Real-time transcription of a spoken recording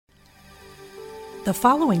The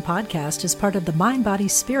following podcast is part of the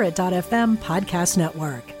MindBodySpirit.fm podcast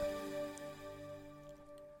network.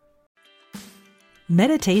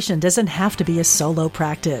 Meditation doesn't have to be a solo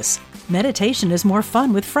practice. Meditation is more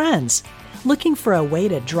fun with friends. Looking for a way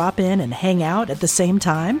to drop in and hang out at the same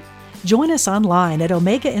time? Join us online at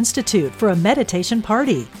Omega Institute for a meditation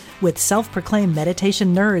party with self-proclaimed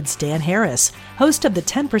meditation nerds Dan Harris, host of the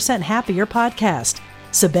 10% Happier podcast,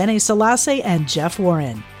 Sabene Selassie, and Jeff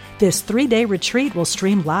Warren. This 3-day retreat will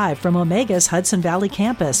stream live from Omega's Hudson Valley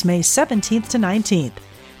campus May 17th to 19th.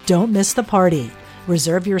 Don't miss the party.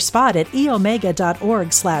 Reserve your spot at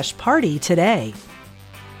eomega.org/party today.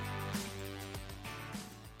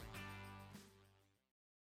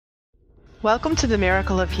 Welcome to the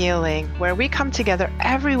Miracle of Healing, where we come together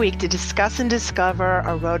every week to discuss and discover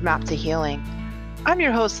a roadmap to healing. I'm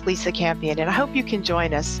your host, Lisa Campion, and I hope you can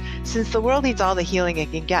join us since the world needs all the healing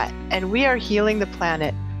it can get, and we are healing the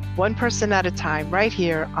planet one person at a time right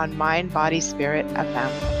here on Mind, Body, Spirit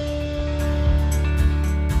FM.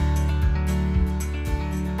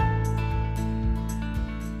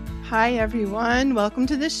 Hi, everyone. Welcome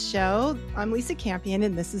to the show. I'm Lisa Campion,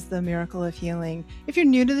 and this is the Miracle of Healing. If you're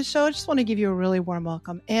new to the show, I just want to give you a really warm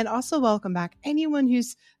welcome and also welcome back anyone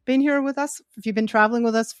who's been here with us. If you've been traveling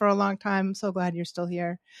with us for a long time, I'm so glad you're still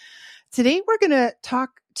here. Today, we're going to talk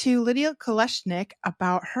to Lidia Kuleshnyk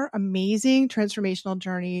about her amazing transformational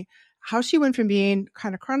journey, how she went from being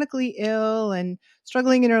kind of chronically ill and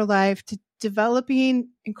struggling in her life to developing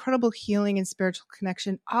incredible healing and spiritual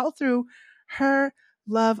connection all through her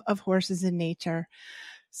love of horses and nature.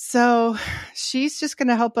 So she's just going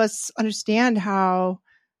to help us understand how,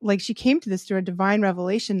 she came to this through a divine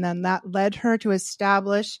revelation then that led her to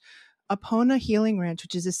establish Epona Healing Ranch,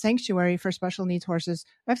 which is a sanctuary for special needs horses.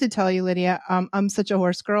 I have to tell you, Lidia, I'm such a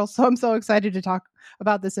horse girl, so I'm so excited to talk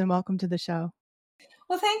about this, and welcome to the show.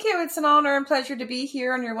 Well, thank you. It's an honor and pleasure to be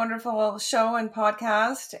here on your wonderful show and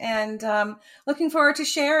podcast, and looking forward to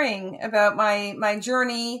sharing about my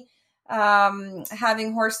journey,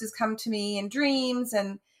 having horses come to me in dreams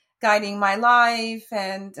and guiding my life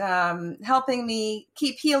and helping me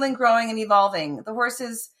keep healing, growing, and evolving. The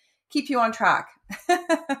horses keep you on track.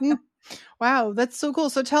 Wow, that's so cool.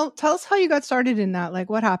 So tell us how you got started in that.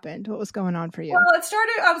 What happened? What was going on for you? Well, I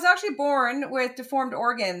was actually born with deformed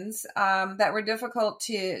organs that were difficult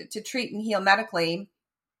to treat and heal medically.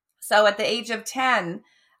 So at the age of 10,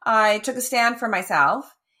 I took a stand for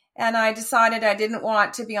myself, and I decided I didn't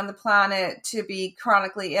want to be on the planet to be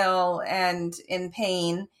chronically ill and in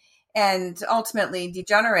pain and ultimately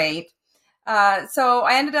degenerate. So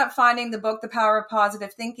I ended up finding the book, The Power of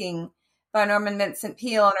Positive Thinking, by Norman Vincent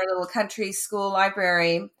Peale in our little country school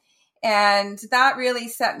library. And that really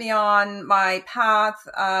set me on my path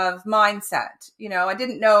of mindset. I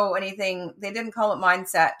didn't know anything. They didn't call it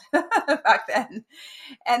mindset back then.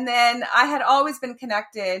 And then I had always been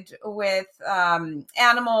connected with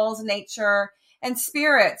animals, nature, and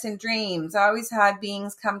spirits and dreams. I always had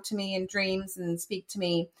beings come to me in dreams and speak to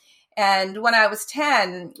me. And when I was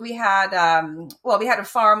 10, we had a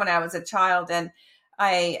farm when I was a child, and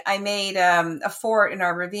I made a fort in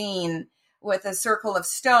our ravine with a circle of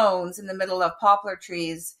stones in the middle of poplar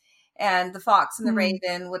trees, and the fox and the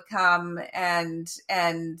raven would come, and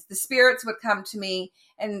the spirits would come to me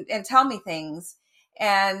and tell me things,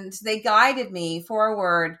 and they guided me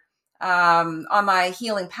forward on my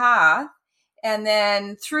healing path. And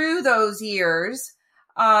then through those years,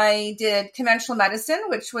 I did conventional medicine,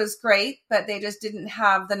 which was great, but they just didn't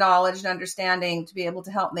have the knowledge and understanding to be able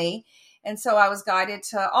to help me. And so I was guided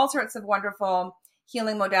to all sorts of wonderful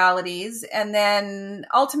healing modalities. And then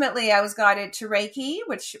ultimately I was guided to Reiki,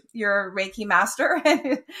 which you're a Reiki master,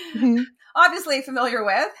 obviously familiar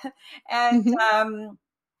with, and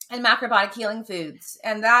macrobiotic healing foods.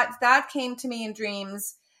 And that came to me in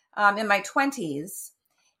dreams in my 20s.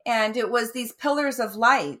 And it was these pillars of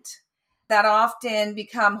light that often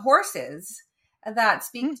become horses that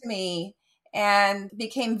speak to me, and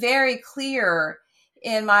became very clear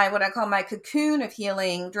in what I call my cocoon of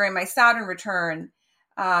healing during my Saturn return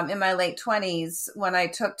in my late 20s, when I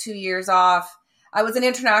took 2 years off. I was an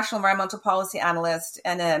international environmental policy analyst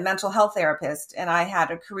and a mental health therapist, and I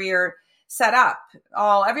had a career set up.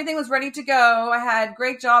 Everything was ready to go. I had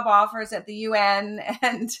great job offers at the UN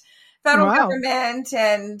and federal government,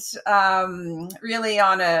 and really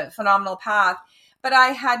on a phenomenal path. But I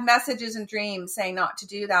had messages and dreams saying not to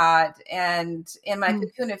do that. And in my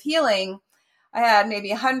cocoon of healing, I had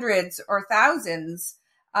maybe hundreds or thousands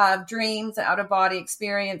of dreams and out-of-body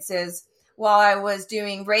experiences while I was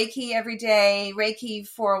doing Reiki every day, Reiki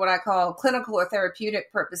for what I call clinical or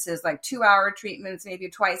therapeutic purposes, like 2-hour treatments, maybe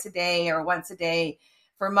twice a day or once a day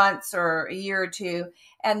for months or a year or two.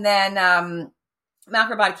 And then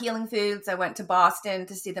macrobiotic healing foods. I went to Boston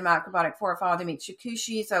to see the macrobiotic forefather meet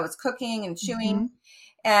Shakushi. So I was cooking and chewing.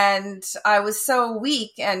 And I was so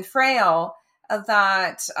weak and frail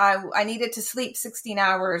that I needed to sleep 16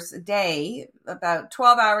 hours a day, about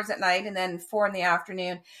 12 hours at night and then 4 in the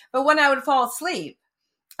afternoon. But when I would fall asleep,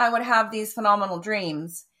 I would have these phenomenal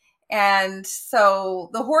dreams. And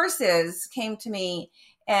so the horses came to me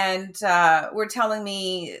and were telling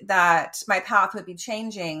me that my path would be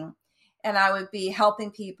changing and I would be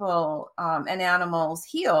helping people and animals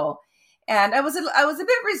heal. And I was a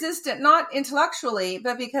bit resistant, not intellectually,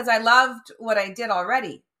 but because I loved what I did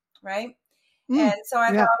already, right? And so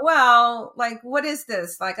I thought, well, like, what is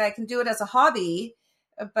this? Like, I can do it as a hobby.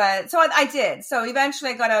 But so I did. So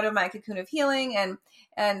eventually I got out of my cocoon of healing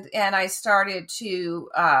and I started to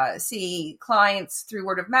see clients through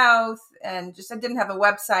word of mouth, and just I didn't have a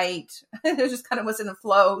website. It just kind of was in a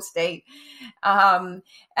flow state. And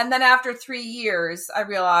then after 3 years, I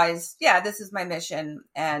realized, yeah, this is my mission.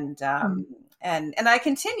 And I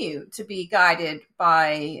continue to be guided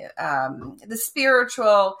by the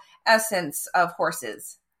spiritual essence of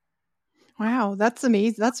horses. Wow, that's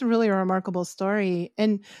amazing. That's really a remarkable story.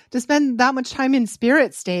 And to spend that much time in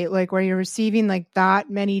spirit state, like where you're receiving like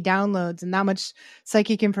that many downloads and that much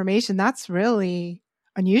psychic information, that's really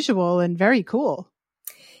unusual and very cool.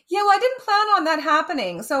 Yeah, well, I didn't plan on that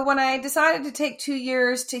happening. So when I decided to take 2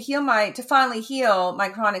 years to finally heal my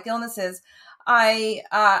chronic illnesses, I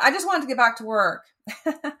just wanted to get back to work.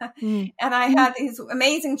 And I had these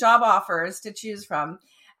amazing job offers to choose from.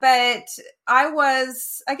 But I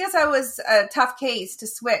guess I was a tough case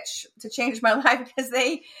to change my life, because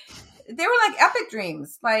they were like epic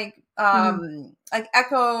dreams, like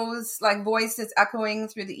echoes, like voices echoing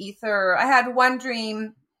through the ether. I had one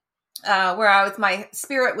dream where my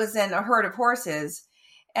spirit was in a herd of horses,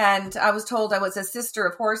 and I was told I was a sister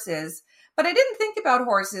of horses, but I didn't think about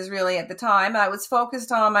horses really at the time. I was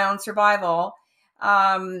focused on my own survival.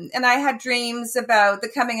 And I had dreams about the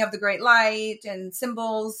coming of the great light and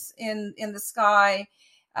symbols in the sky,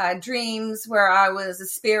 dreams where I was a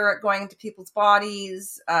spirit going into people's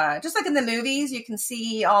bodies. Just like in the movies, you can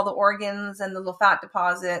see all the organs and the little fat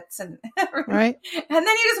deposits and everything. Right. And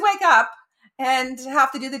then you just wake up and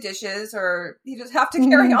have to do the dishes, or you just have to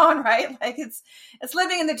carry on, right? Like it's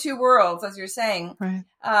living in the two worlds, as you're saying. Right.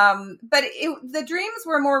 But the dreams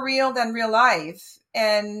were more real than real life.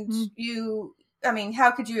 And how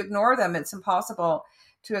could you ignore them? It's impossible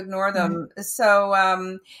to ignore them. So,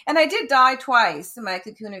 and I did die twice in my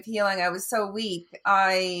cocoon of healing. I was so weak.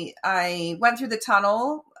 I went through the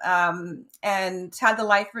tunnel, and had the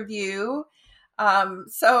life review.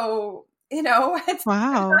 So, it's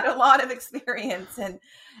got a lot of experience and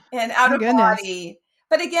out of body.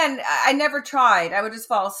 But again, I never tried. I would just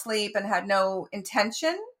fall asleep and had no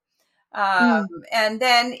intention. And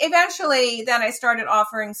then eventually I started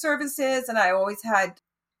offering services, and I always had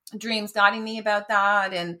dreams guiding me about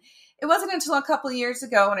that. And it wasn't until a couple of years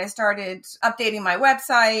ago when I started updating my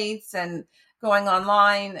websites and going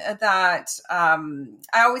online that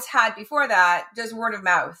I always had before that just word of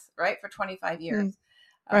mouth, right? For 25 years.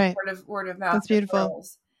 Right. Word of mouth. That's beautiful.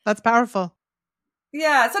 That's powerful.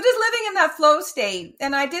 Yeah. So just living in that flow state.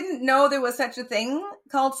 And I didn't know there was such a thing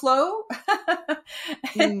called flow.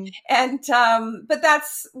 But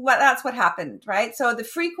that's what happened, right? So the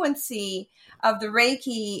frequency of the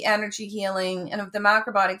Reiki energy healing and of the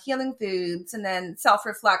macrobiotic healing foods, and then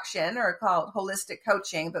self-reflection, or called holistic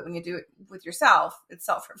coaching. But when you do it with yourself, it's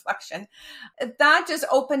self-reflection. That just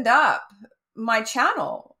opened up my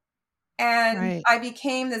channel. And I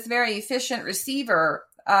became this very efficient receiver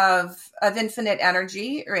of infinite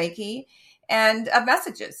energy, Reiki, and of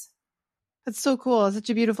messages. That's so cool. It's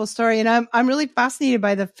such a beautiful story. And I'm really fascinated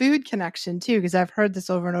by the food connection too, because I've heard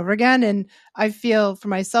this over and over again. And I feel for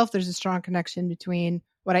myself, there's a strong connection between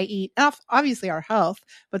what I eat, obviously our health,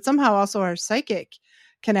 but somehow also our psychic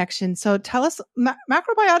connection. So tell us,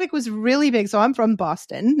 macrobiotic was really big. So I'm from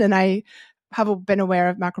Boston, and I have been aware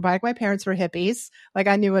of macrobiotic. My parents were hippies. Like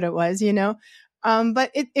I knew what it was,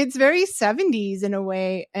 but it's very 70s in a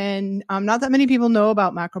way. And not that many people know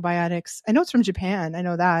about macrobiotics. I know it's from Japan. I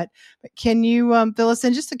know that. But can you fill us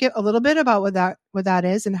in just to get a little bit about what that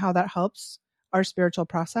is and how that helps our spiritual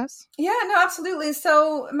process? Yeah, no, absolutely.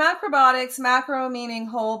 So macrobiotics, macro meaning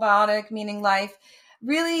whole, biotic meaning life,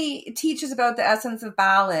 really teaches about the essence of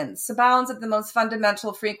balance. So balance at the most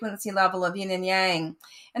fundamental frequency level of yin and yang.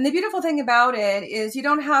 And the beautiful thing about it is you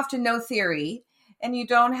don't have to know theory, and you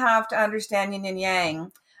don't have to understand yin and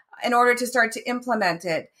yang in order to start to implement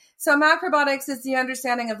it. So macrobiotics is the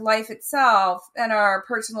understanding of life itself and our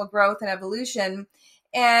personal growth and evolution.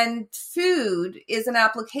 And food is an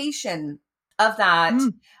application of that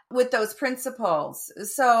with those principles.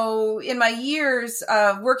 So in my years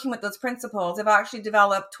of working with those principles, I've actually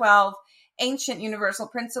developed 12 ancient universal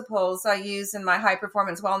principles I use in my high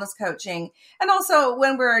performance wellness coaching. And also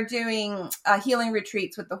when we're doing healing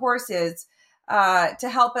retreats with the horses to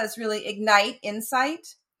help us really ignite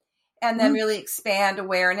insight and then really expand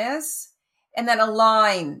awareness and then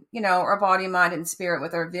align, our body, mind, and spirit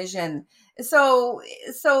with our vision. So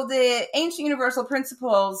the ancient universal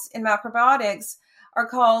principles in macrobiotics are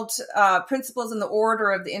called principles in the order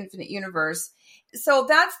of the infinite universe. So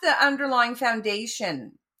that's the underlying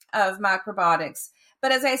foundation of macrobiotics.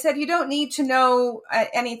 But as I said, you don't need to know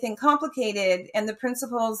anything complicated. And the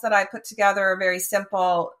principles that I put together are very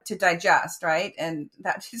simple to digest, right? And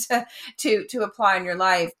that to apply in your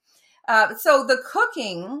life. So the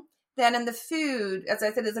cooking then and the food, as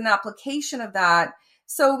I said, is an application of that.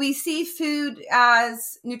 So we see food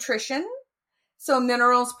as nutrition. So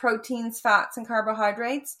minerals, proteins, fats, and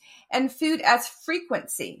carbohydrates, and food as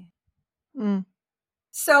frequency.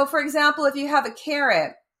 So for example, if you have a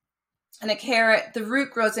carrot, and the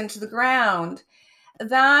root grows into the ground,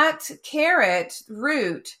 that carrot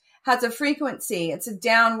root has a frequency. It's a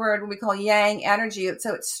downward, what we call yang energy.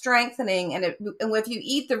 So it's strengthening. And if you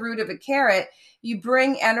eat the root of a carrot, you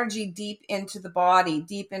bring energy deep into the body,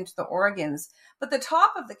 deep into the organs. But the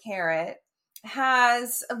top of the carrot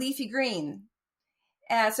has a leafy green.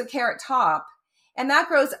 So carrot top. And that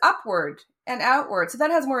grows upward and outward. So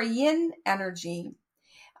that has more yin energy.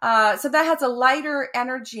 So that has a lighter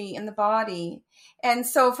energy in the body. And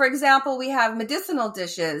so, for example, we have medicinal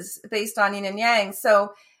dishes based on yin and yang.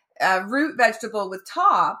 So root vegetable with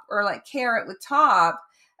top, or like carrot with top,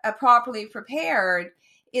 properly prepared,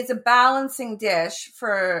 is a balancing dish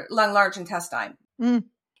for lung, large intestine.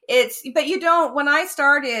 But you don't, when I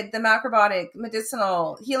started the macrobiotic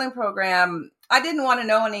medicinal healing program, I didn't want to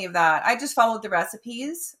know any of that. I just followed the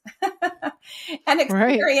recipes and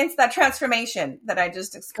experienced that transformation that I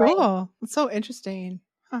just explained. Cool. That's so interesting.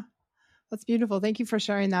 Huh. That's beautiful. Thank you for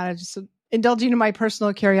sharing that. I just indulging in my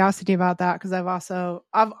personal curiosity about that, because I've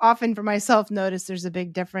often for myself noticed there's a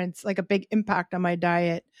big difference, like a big impact on my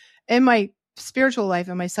diet and my spiritual life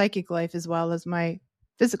and my psychic life, as well as my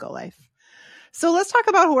physical life. So let's talk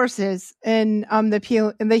about horses and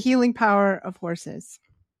the healing power of horses.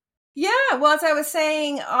 Yeah, well, as I was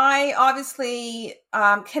saying, I obviously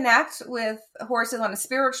connect with horses on a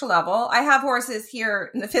spiritual level. I have horses here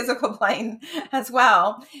in the physical plane as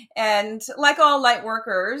well. And like all light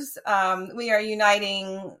workers, we are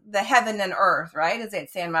uniting the heaven and earth, right? As they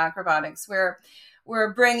say in macrobiotics,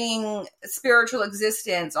 we're bringing spiritual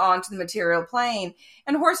existence onto the material plane.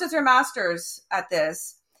 And horses are masters at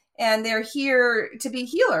this. And they're here to be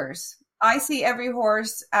healers. I see every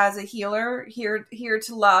horse as a healer, here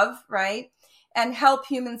to love, right? And help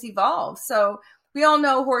humans evolve. So we all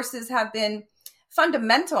know horses have been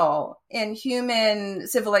fundamental in human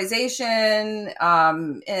civilization,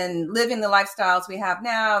 in living the lifestyles we have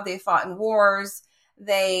now. They fought in wars.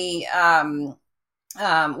 They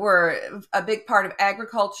were a big part of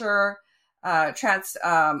agriculture,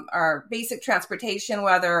 our basic transportation,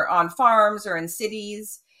 whether on farms or in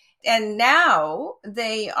cities. And now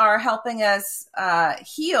they are helping us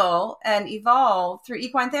heal and evolve through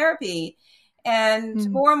equine therapy.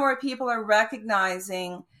 And more and more people are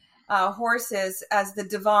recognizing horses as the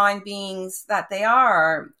divine beings that they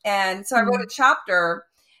are. And so I wrote a chapter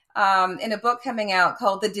in a book coming out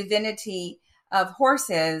called The Divinity of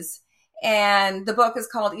Horses. And the book is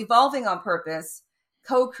called Evolving on Purpose,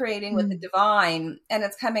 Co-Creating with the Divine. And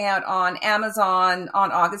it's coming out on Amazon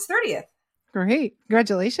on August 30th. Great.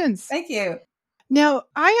 Congratulations. Thank you. Now,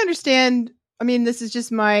 I understand, this is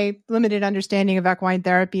just my limited understanding of equine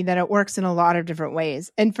therapy, that it works in a lot of different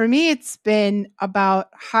ways. And for me, it's been about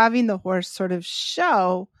having the horse sort of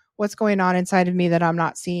show what's going on inside of me that I'm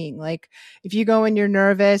not seeing. Like if you go and you're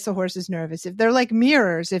nervous, the horse is nervous. If they're like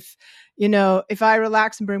mirrors, if I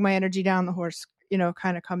relax and bring my energy down, the horse,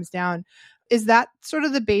 kind of comes down. Is that sort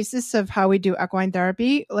of the basis of how we do equine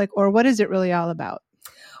therapy? Or what is it really all about?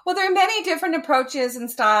 Well, there are many different approaches and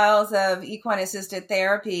styles of equine-assisted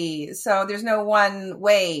therapy. So there's no one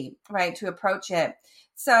way, right, to approach it.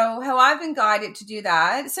 So how I've been guided to do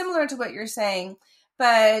that, similar to what you're saying,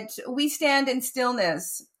 but we stand in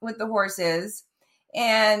stillness with the horses.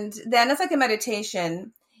 And then it's like a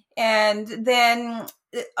meditation. And then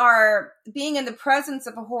our being in the presence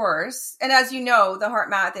of a horse. And as you know, the Heart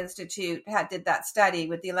Math Institute did that study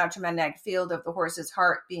with the electromagnetic field of the horse's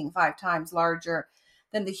heart being 5 times larger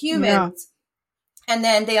than the humans. Yeah. And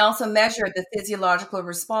then they also measured the physiological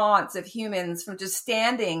response of humans from just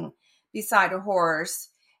standing beside a horse,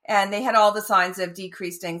 and they had all the signs of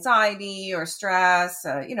decreased anxiety or stress,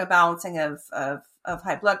 balancing of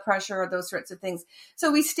high blood pressure, or those sorts of things.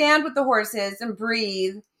 So we stand with the horses and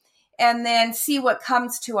breathe, and then see what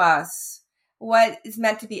comes to us, what is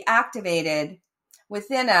meant to be activated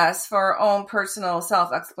within us for our own personal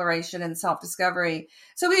self-exploration and self-discovery.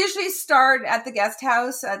 So we usually start at the guest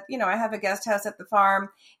house. I have a guest house at the farm,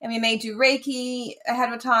 and we may do Reiki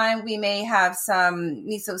ahead of time. We may have some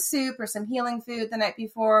miso soup or some healing food the night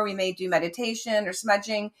before. We may do meditation or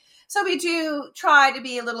smudging. So we do try to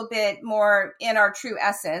be a little bit more in our true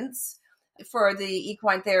essence for the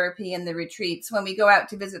equine therapy and the retreats when we go out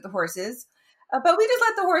to visit the horses. But we just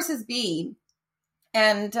let the horses be.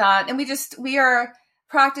 And we are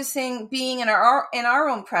practicing being in our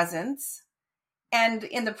own presence and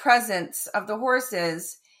in the presence of the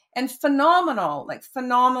horses, and phenomenal,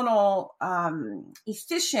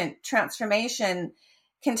 efficient transformation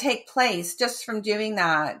can take place just from doing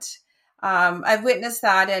that. I've witnessed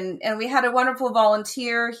that. And we had a wonderful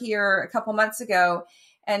volunteer here a couple months ago,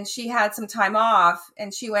 and she had some time off,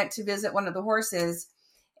 and she went to visit one of the horses,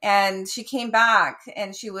 and she came back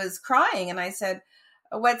and she was crying. And I said,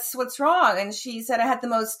 what's wrong? And she said, I had the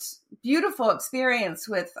most beautiful experience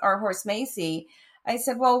with our horse Macy. I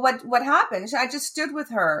said, well, what happened? I just stood with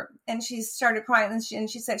her, and she started crying, and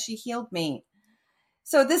she said she healed me.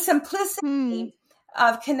 So this simplicity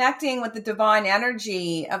of connecting with the divine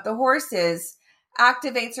energy of the horses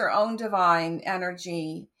activates our own divine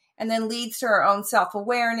energy, and then leads to our own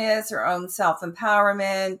self-awareness, our own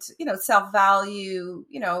self-empowerment, self-value,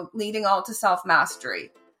 leading all to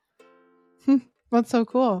self-mastery. That's so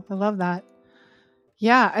cool. I love that.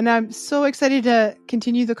 Yeah. And I'm so excited to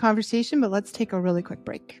continue the conversation, but let's take a really quick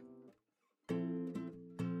break.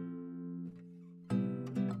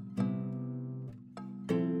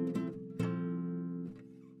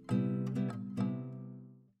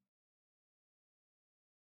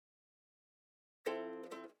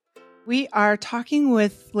 We are talking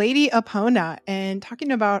with Lady Epona and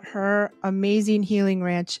talking about her amazing healing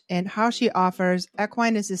ranch and how she offers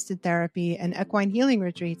equine-assisted therapy and equine healing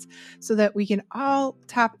retreats so that we can all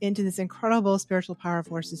tap into this incredible spiritual power of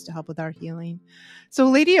horses to help with our healing. So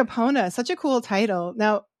Lady Epona, such a cool title.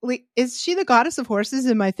 Now, is she the goddess of horses?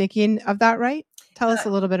 Am I thinking of that right? Tell us a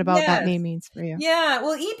little bit about what that name means for you. Yeah,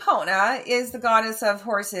 well, Epona is the goddess of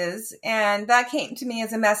horses, and that came to me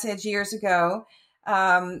as a message years ago.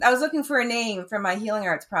 I was looking for a name for my healing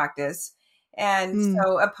arts practice. And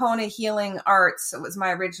so Epona Healing Arts was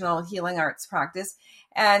my original healing arts practice.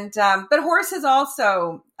 And, but horses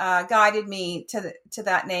also, guided me to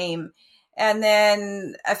that name. And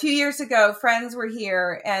then a few years ago, friends were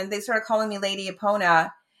here and they started calling me Lady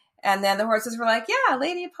Epona. And then the horses were like, yeah,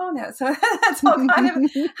 Lady Epona. So that's all kind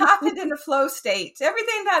of happened in a flow state.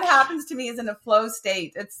 Everything that happens to me is in a flow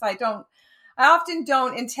state. I often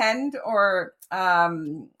don't intend or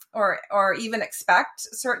even expect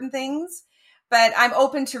certain things, but I'm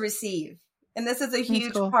open to receive. And this is a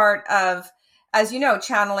huge part of, as you know,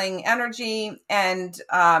 channeling energy and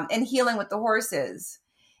healing with the horses,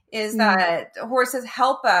 is that horses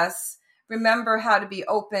help us remember how to be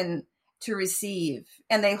open to receive.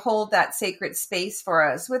 And they hold that sacred space for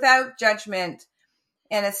us without judgment,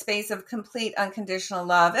 and a space of complete unconditional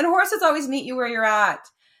love. And horses always meet you where you're at.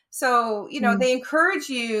 So, they encourage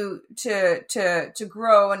you to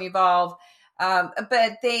grow and evolve,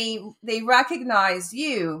 but they recognize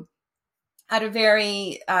you at a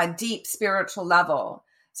very deep spiritual level.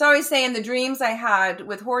 So I always say, in the dreams I had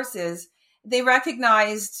with horses, they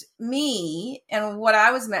recognized me and what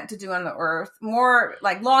I was meant to do on the earth more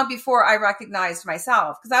like long before I recognized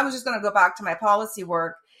myself, because I was just going to go back to my policy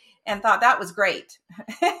work and thought that was great.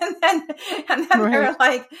 and then right. They were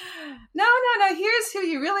like, no, here's who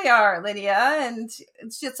you really are, Lidia. And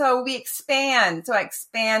it's just, so we expand. So I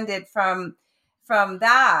expanded from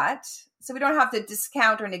that. So we don't have to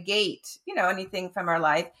discount or negate, anything from our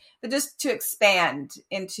life, but just to expand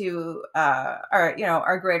into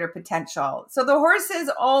our greater potential. So the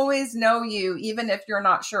horses always know you, even if you're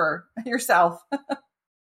not sure yourself.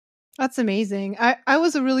 That's amazing. I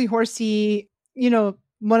was a really horsey,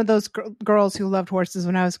 one of those girls who loved horses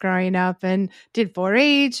when I was growing up, and did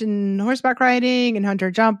 4-H and horseback riding and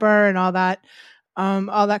hunter jumper and all that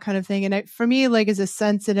kind of thing. And for me, like as a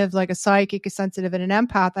sensitive, like a psychic, a sensitive and an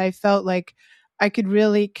empath, I felt like I could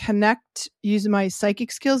really connect, use my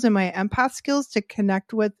psychic skills and my empath skills to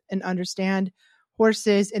connect with and understand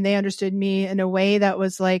horses. And they understood me in a way that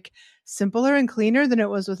was like simpler and cleaner than it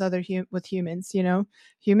was with with humans.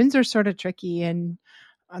 Humans are sort of tricky and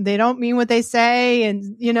they don't mean what they say.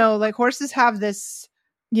 And, like horses have this,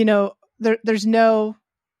 there's no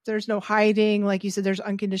there's no hiding. Like you said, there's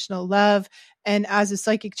unconditional love. And as a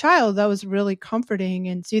psychic child, that was really comforting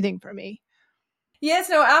and soothing for me. Yes,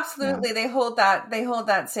 no, absolutely. Yeah. They hold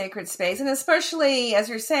that sacred space. And especially, as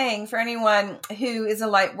you're saying, for anyone who is a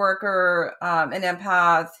light worker, an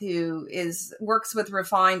empath who works with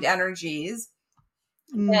refined energies,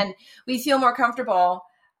 then we feel more comfortable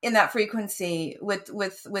in that frequency with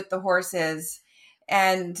the horses.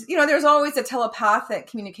 And, there's always a telepathic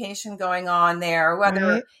communication going on there,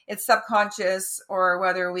 whether it's subconscious or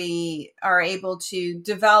whether we are able to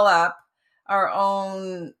develop our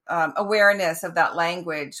own awareness of that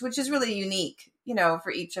language, which is really unique,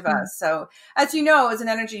 for each of us. So as you know, as an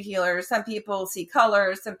energy healer, some people see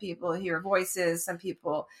colors, some people hear voices, some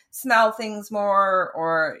people smell things more,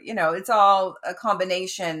 or, it's all a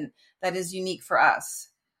combination that is unique for us.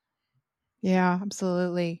 Yeah,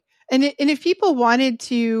 absolutely. And if people wanted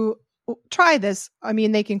to try this, I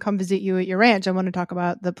mean, they can come visit you at your ranch. I want to talk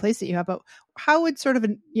about the place that you have, but how would sort of,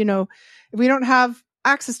 if we don't have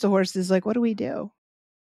access to horses, like what do we do?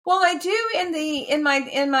 Well, I do in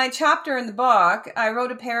my chapter in the book, I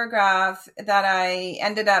wrote a paragraph that I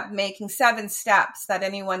ended up making 7 steps that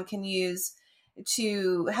anyone can use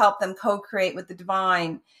to help them co-create with the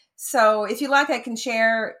divine. So if you like, I can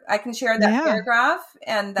share that paragraph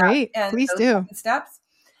and that. Great. And please those do 7 steps.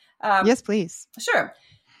 Yes, please. Sure.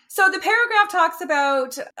 So the paragraph talks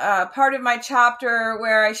about part of my chapter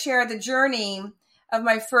where I share the journey of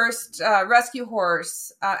my first rescue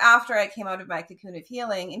horse after I came out of my cocoon of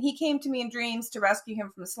healing. And he came to me in dreams to rescue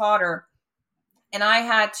him from slaughter. And I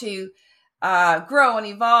had to grow and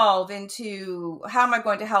evolve into how am I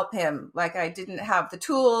going to help him? Like I didn't have the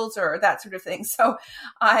tools or that sort of thing. So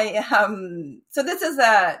so this is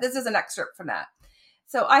an excerpt from that.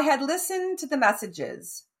 So I had listened to the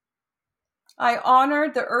messages. I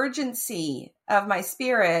honored the urgency of my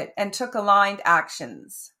spirit and took aligned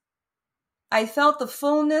actions. I felt the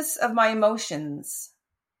fullness of my emotions.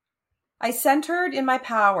 I centered in my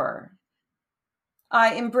power.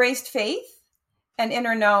 I embraced faith and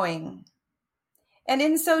inner knowing. And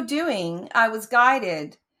in so doing, I was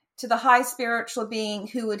guided to the high spiritual being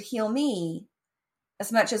who would heal me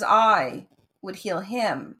as much as I would heal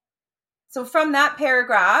him. So from that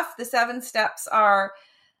paragraph, the 7 steps are: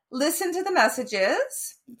 listen to the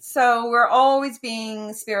messages. So we're always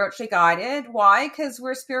being spiritually guided. Why? Because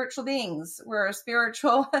we're spiritual beings. We're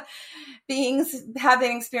spiritual beings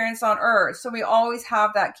having experience on earth. So we always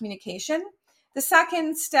have that communication. The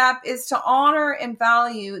second step is to honor and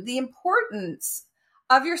value the importance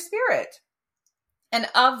of your spirit and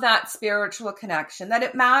of that spiritual connection, that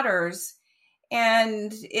it matters.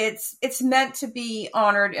 And it's meant to be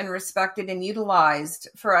honored and respected and utilized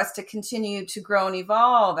for us to continue to grow and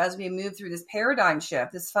evolve as we move through this paradigm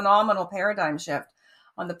shift, this phenomenal paradigm shift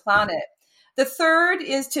on the planet. The third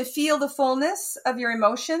is to feel the fullness of your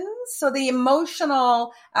emotions. So the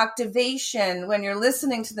emotional activation when you're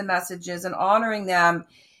listening to the messages and honoring them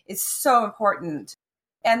is so important.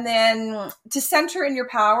 And then to center in your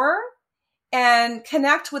power and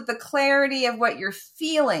connect with the clarity of what you're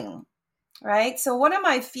feeling. Right? So what am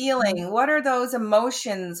I feeling? What are those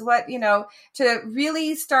emotions? What, to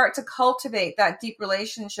really start to cultivate that deep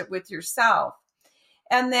relationship with yourself.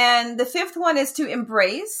 And then the 5th one is to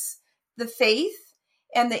embrace the faith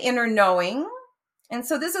and the inner knowing. And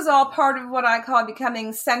so this is all part of what I call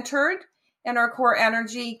becoming centered in our core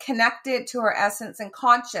energy, connected to our essence and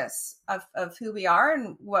conscious of who we are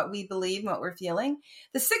and what we believe and what we're feeling.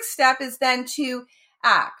 The 6th step is then to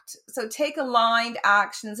act. So take aligned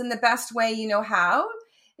actions in the best way you know how.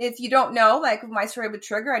 If you don't know, like my story with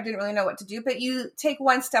Trigger, I didn't really know what to do, but you take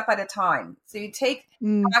one step at a time. So you take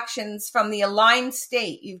actions from the aligned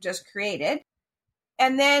state you've just created,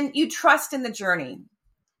 and then you trust in the journey.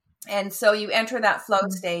 And so you enter that flow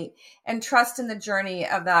state and trust in the journey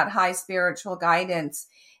of that high spiritual guidance.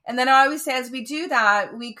 And then I always say, as we do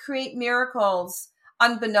that, we create miracles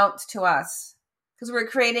unbeknownst to us. Because we're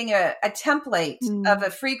creating a template of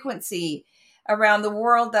a frequency around the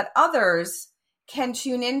world that others can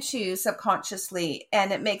tune into subconsciously,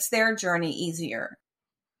 and it makes their journey easier.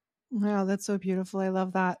 Wow, that's so beautiful. I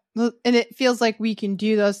love that. And it feels like we can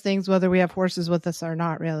do those things whether we have horses with us or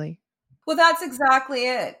not, really. Well, that's exactly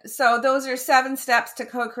it. So those are 7 steps to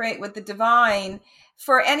co-create with the divine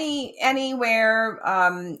for anywhere,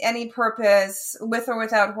 any purpose, with or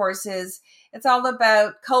without horses. It's all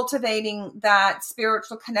about cultivating that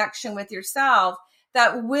spiritual connection with yourself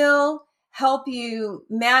that will help you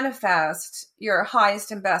manifest your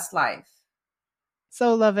highest and best life.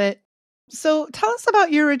 So love it. So tell us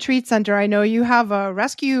about your retreat center. I know you have a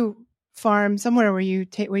rescue farm somewhere where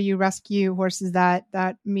you rescue horses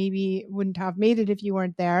that maybe wouldn't have made it if you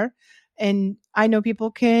weren't there. And I know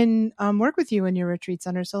people can work with you in your retreat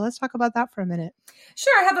center. So let's talk about that for a minute.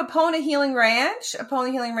 Sure. I have a Pony Healing Ranch,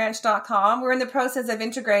 ponyhealingranch.com. We're in the process of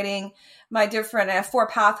integrating my different 4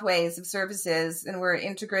 pathways of services, and we're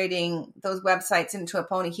integrating those websites into a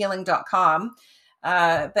ponyhealing.com.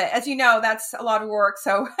 But as you know, that's a lot of work.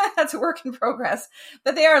 So that's a work in progress,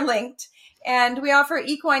 but they are linked. And we offer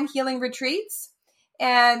equine healing retreats.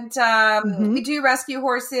 And we do rescue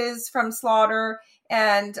horses from slaughter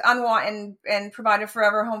and provide a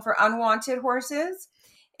forever home for unwanted horses.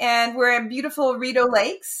 And we're at beautiful Rideau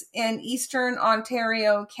Lakes in Eastern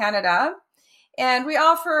Ontario, Canada. And we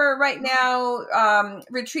offer right now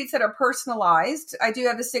retreats that are personalized. I do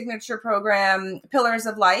have a signature program, Pillars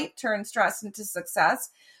of Light, Turn Stress into Success.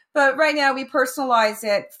 But right now we personalize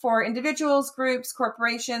it for individuals, groups,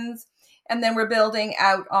 corporations, and then we're building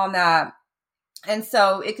out on that. And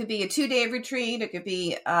so it could be a 2-day retreat. It could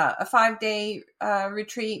be a 5-day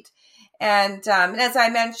retreat. And as I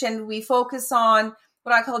mentioned, we focus on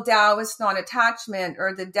what I call Taoist non-attachment,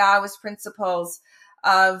 or the Taoist principles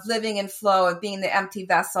of living in flow, of being the empty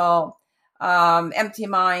vessel, empty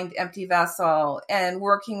mind, empty vessel, and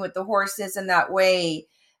working with the horses in that way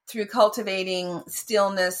through cultivating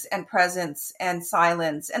stillness and presence and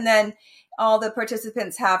silence. And then all the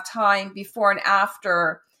participants have time before and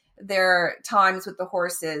after their times with the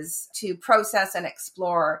horses to process and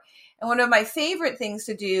explore. And one of my favorite things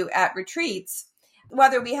to do at retreats,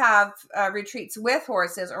 whether we have retreats with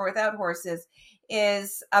horses or without horses,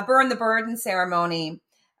 is a burn the burden ceremony,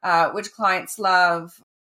 which clients love.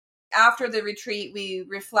 After the retreat, we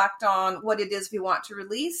reflect on what it is we want to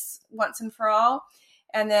release once and for all.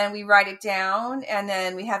 And then we write it down, and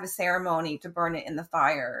then we have a ceremony to burn it in the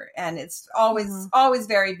fire. And it's always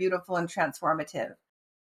very beautiful and transformative.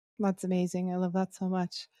 That's amazing. I love that so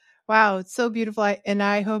much. Wow, it's so beautiful.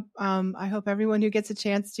 I hope everyone who gets a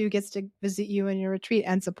chance to gets to visit you in your retreat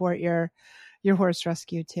and support your horse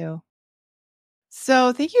rescue too.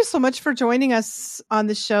 So thank you so much for joining us on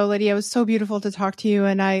the show, Lidia. It was so beautiful to talk to you,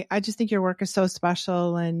 and I just think your work is so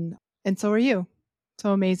special, and so are you.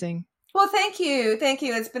 So amazing. Well, thank you. Thank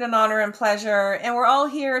you. It's been an honor and pleasure. And we're all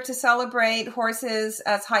here to celebrate horses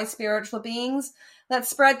as high spiritual beings. Let's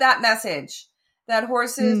spread that message that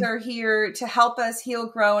horses are here to help us heal,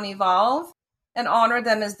 grow, and evolve, and honor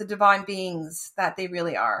them as the divine beings that they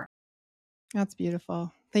really are. That's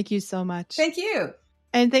beautiful. Thank you so much. Thank you.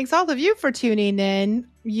 And thanks all of you for tuning in.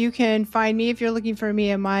 You can find me if you're looking for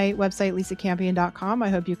me at my website, lisacampion.com. I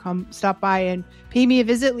hope you stop by and pay me a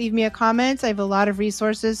visit, leave me a comment. I have a lot of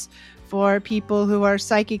resources for people who are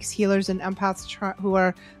psychics, healers, and empaths who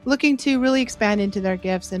are looking to really expand into their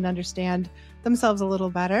gifts and understand themselves a little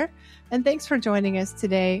better. And thanks for joining us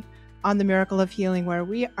today on The Miracle of Healing, where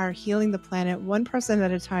we are healing the planet one person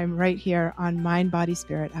at a time right here on Mind, Body,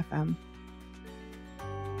 Spirit FM.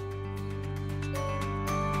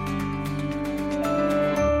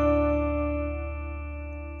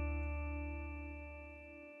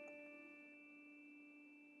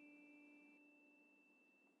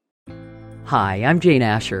 Hi, I'm Jane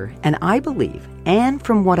Asher, and I believe, and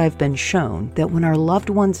from what I've been shown, that when our loved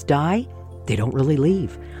ones die, they don't really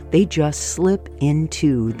leave. They just slip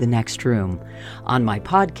into the next room. On my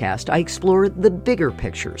podcast, I explore the bigger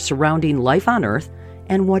picture surrounding life on Earth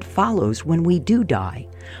and what follows when we do die.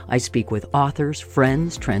 I speak with authors,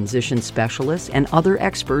 friends, transition specialists, and other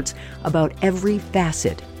experts about every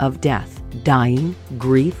facet of death, dying,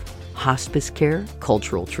 grief, hospice care,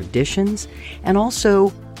 cultural traditions, and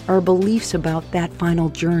also our beliefs about that final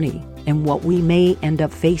journey and what we may end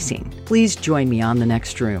up facing. Please join me on The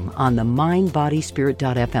Next Room on the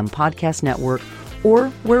mindbodyspirit.fm podcast network or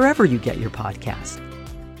wherever you get your podcast.